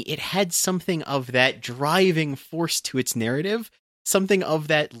same for me, it had something of that driving force to its narrative, something of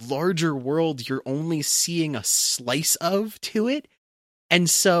that larger world you're only seeing a slice of to it. And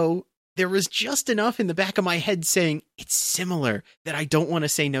so there was just enough in the back of my head saying it's similar that I don't want to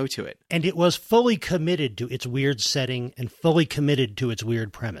say no to it. And it was fully committed to its weird setting and fully committed to its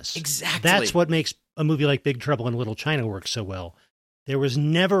weird premise. Exactly. That's what makes a movie like Big Trouble in Little China work so well. There was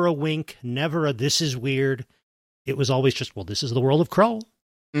never a wink, never a this is weird. It was always just, well, this is the world of Krull.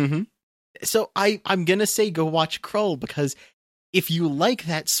 Mm-hmm. So I'm going to say go watch Krull, because if you like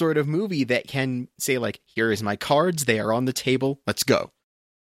that sort of movie that can say, like, here is my cards, they are on the table, let's go.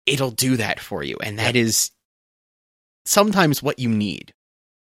 It'll do that for you. And that is sometimes what you need.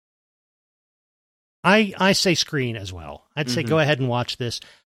 I say screen as well. I'd say go ahead and watch this.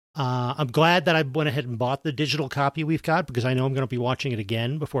 I'm glad that I went ahead and bought the digital copy we've got, because I know I'm going to be watching it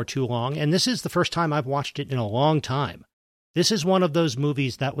again before too long. And this is the first time I've watched it in a long time. This is one of those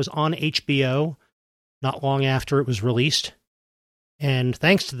movies that was on HBO not long after it was released. And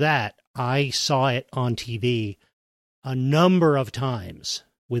thanks to that, I saw it on TV a number of times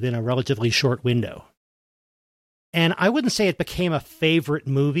within a relatively short window. And I wouldn't say it became a favorite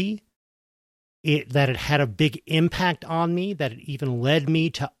movie, that it had a big impact on me, that it even led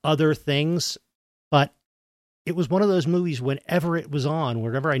me to other things. But it was one of those movies, whenever it was on,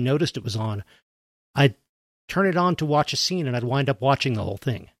 wherever I noticed it was on, I'd turn it on to watch a scene and I'd wind up watching the whole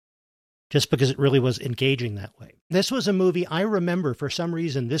thing, just because it really was engaging that way. This was a movie I remember, for some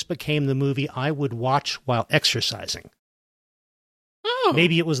reason, this became the movie I would watch while exercising. Oh.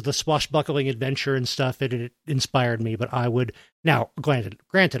 Maybe it was the swashbuckling adventure and stuff that it inspired me, but I would, now, granted,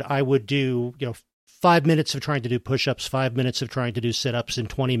 I would do, 5 minutes of trying to do push-ups, 5 minutes of trying to do sit-ups, and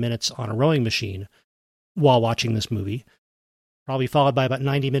 20 minutes on a rowing machine while watching this movie. Probably followed by about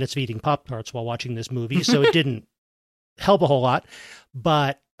 90 minutes of eating Pop-Tarts while watching this movie, so it didn't help a whole lot.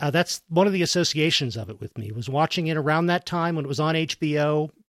 But that's one of the associations of it with me, was watching it around that time when it was on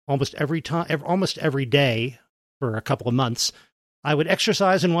HBO almost every day for a couple of months. I would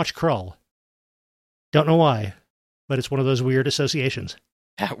exercise and watch Krull. Don't know why, but it's one of those weird associations.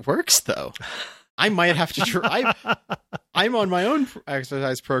 That works, though. I might have to try. I'm on my own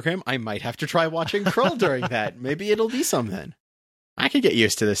exercise program. I might have to try watching Krull during that. Maybe it'll be something. I could get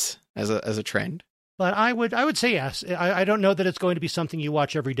used to this as a trend. But I would say yes. I don't know that it's going to be something you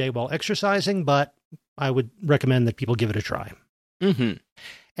watch every day while exercising, but I would recommend that people give it a try. Mm-hmm.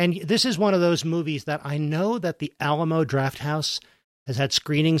 And this is one of those movies that I know that the Alamo Drafthouse has had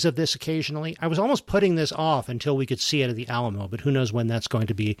screenings of this occasionally. I was almost putting this off until we could see it at the Alamo, but who knows when that's going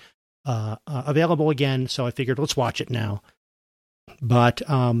to be available again. So I figured, let's watch it now. But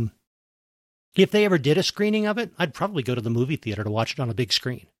if they ever did a screening of it, I'd probably go to the movie theater to watch it on a big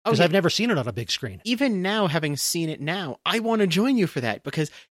screen, because I've never seen it on a big screen. Even now, having seen it now, I want to join you for that,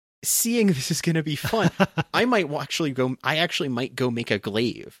 because seeing this is going to be fun. I actually might go make a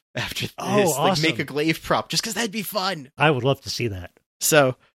glaive after this. Awesome. Like, make a glaive prop, just because that'd be fun. I would love to see that.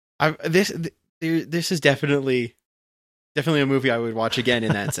 So this is definitely a movie I would watch again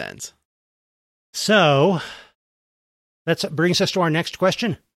in that sense. So that brings us to our next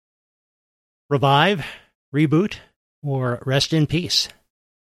question. Revive, reboot, or rest in peace?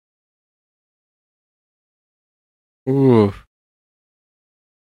 Ooh.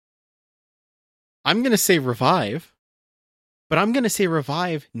 I'm going to say revive, but I'm going to say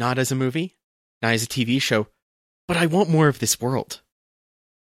revive not as a movie, not as a TV show, but I want more of this world.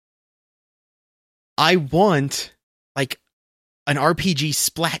 I want, like, an RPG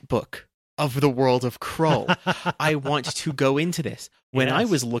splat book of the world of Krull. I want to go into this. When I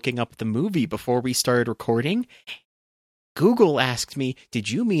was looking up the movie before we started recording, Google asked me, did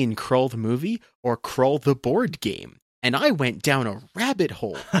you mean Krull the movie or Krull the board game? And I went down a rabbit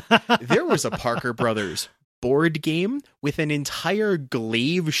hole. There was a Parker Brothers board game with an entire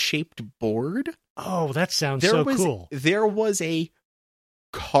glaive-shaped board. Oh, that sounds so cool. There was a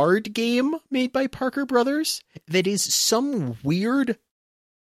card game made by Parker Brothers that is some weird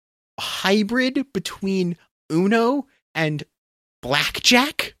hybrid between Uno and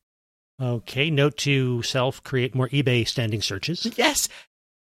blackjack. Okay, note to self, create more eBay standing searches. Yes.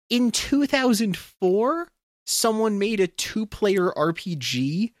 In 2004, someone made a 2-player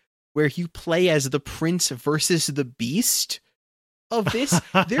RPG where you play as the prince versus the beast. Of this,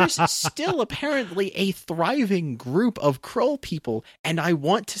 there's still apparently a thriving group of Krull people, and I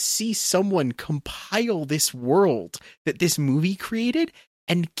want to see someone compile this world that this movie created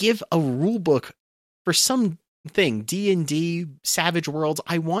and give a rule book for something, D&D, Savage Worlds.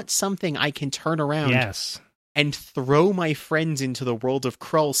 I want something I can turn around and throw my friends into the world of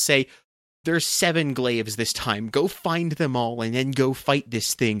Krull, say, there's 7 glaives this time, go find them all and then go fight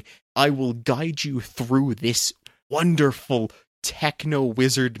this thing. I will guide you through this wonderful techno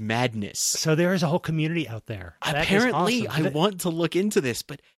wizard madness. So there is a whole community out there. Apparently, awesome. I want to look into this,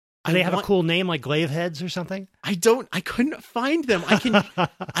 but do they have a cool name like Glaive Heads or something? I couldn't find them.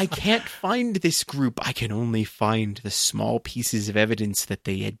 I can't find this group. I can only find the small pieces of evidence that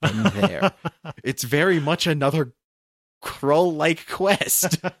they had been there. It's very much another Krull-like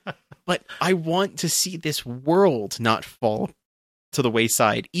quest. But I want to see this world not fall to the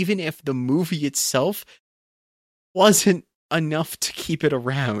wayside, even if the movie itself wasn't enough to keep it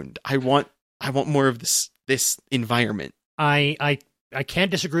around. I want more of this environment. I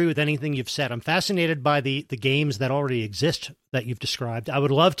can't disagree with anything you've said. I'm fascinated by the games that already exist that you've described. I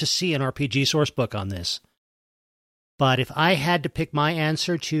would love to see an RPG source book on this. But if I had to pick my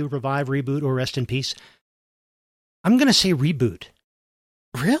answer to revive, reboot, or rest in peace, I'm going to say reboot.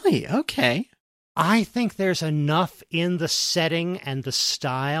 Really? Okay. I think there's enough in the setting and the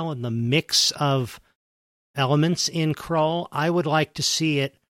style and the mix of elements in Krull. I would like to see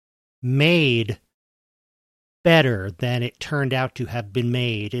it made better than it turned out to have been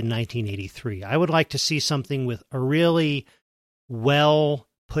made in 1983. I would like to see something with a really well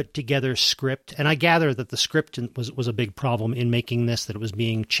put together script. And I gather that the script was a big problem in making this, that it was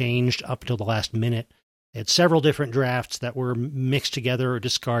being changed up till the last minute. It had several different drafts that were mixed together or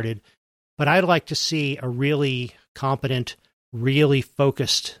discarded. But I'd like to see a really competent, really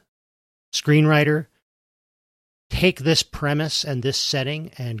focused screenwriter take this premise and this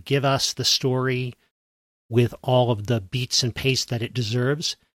setting and give us the story with all of the beats and pace that it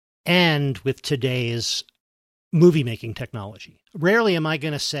deserves, and with today's movie-making technology. Rarely am I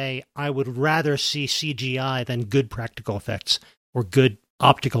going to say I would rather see CGI than good practical effects or good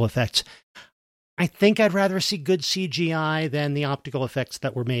optical effects. I think I'd rather see good CGI than the optical effects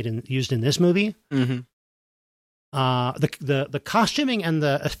that were made and used in this movie. Mm-hmm. The costuming and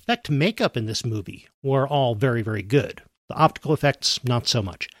the effect makeup in this movie were all very, very good. The optical effects, not so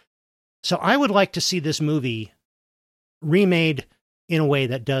much. So I would like to see this movie remade in a way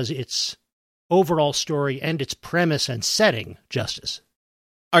that does its overall story and its premise and setting justice.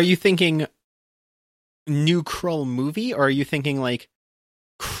 Are you thinking new Krull movie, or are you thinking like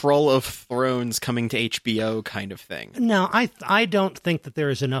Krull of Thrones coming to HBO kind of thing? No, I don't think that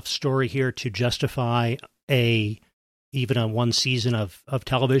there is enough story here to justify even a one season of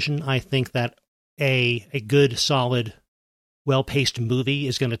television. I think that a good, solid, well-paced movie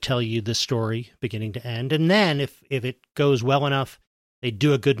is going to tell you the story beginning to end. And then if it goes well enough, they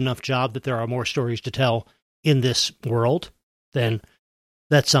do a good enough job that there are more stories to tell in this world, then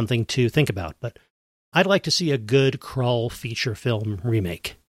that's something to think about. But I'd like to see a good Krull feature film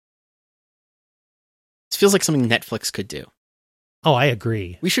remake. This feels like something Netflix could do. Oh, I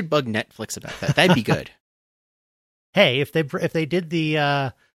agree. We should bug Netflix about that. That'd be good. Hey, if they did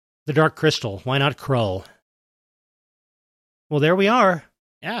the Dark Crystal, why not Krull? Well, there we are.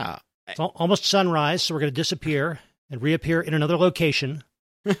 Yeah. It's almost sunrise, so we're going to disappear and reappear in another location.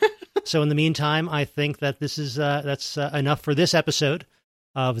 So in the meantime, I think that that's enough for this episode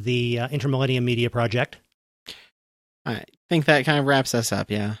of the Intermillennium Media Project. I think that kind of wraps us up,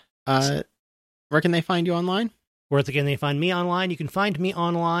 yeah. Where can they find you online? Where can they find me online? You can find me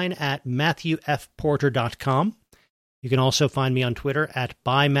online at MatthewFPorter.com. You can also find me on Twitter at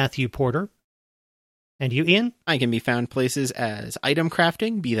 @ByMatthewPorter. And you, Ian? I can be found places as Item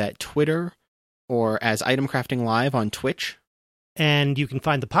Crafting, be that Twitter, or as Item Crafting Live on Twitch. And you can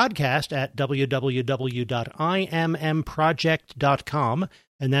find the podcast at www.immproject.com,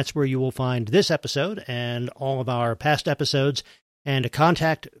 and that's where you will find this episode and all of our past episodes, and a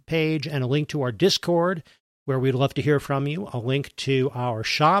contact page and a link to our Discord, where we'd love to hear from you, a link to our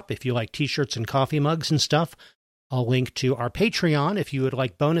shop if you like t-shirts and coffee mugs and stuff, a link to our Patreon if you would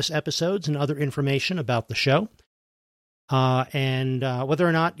like bonus episodes and other information about the show. And whether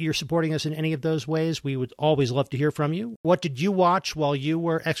or not you're supporting us in any of those ways, we would always love to hear from you. What did you watch while you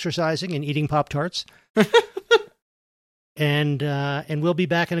were exercising and eating Pop-Tarts? And we'll be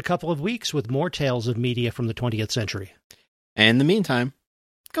back in a couple of weeks with more tales of media from the 20th century. And in the meantime,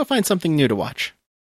 go find something new to watch.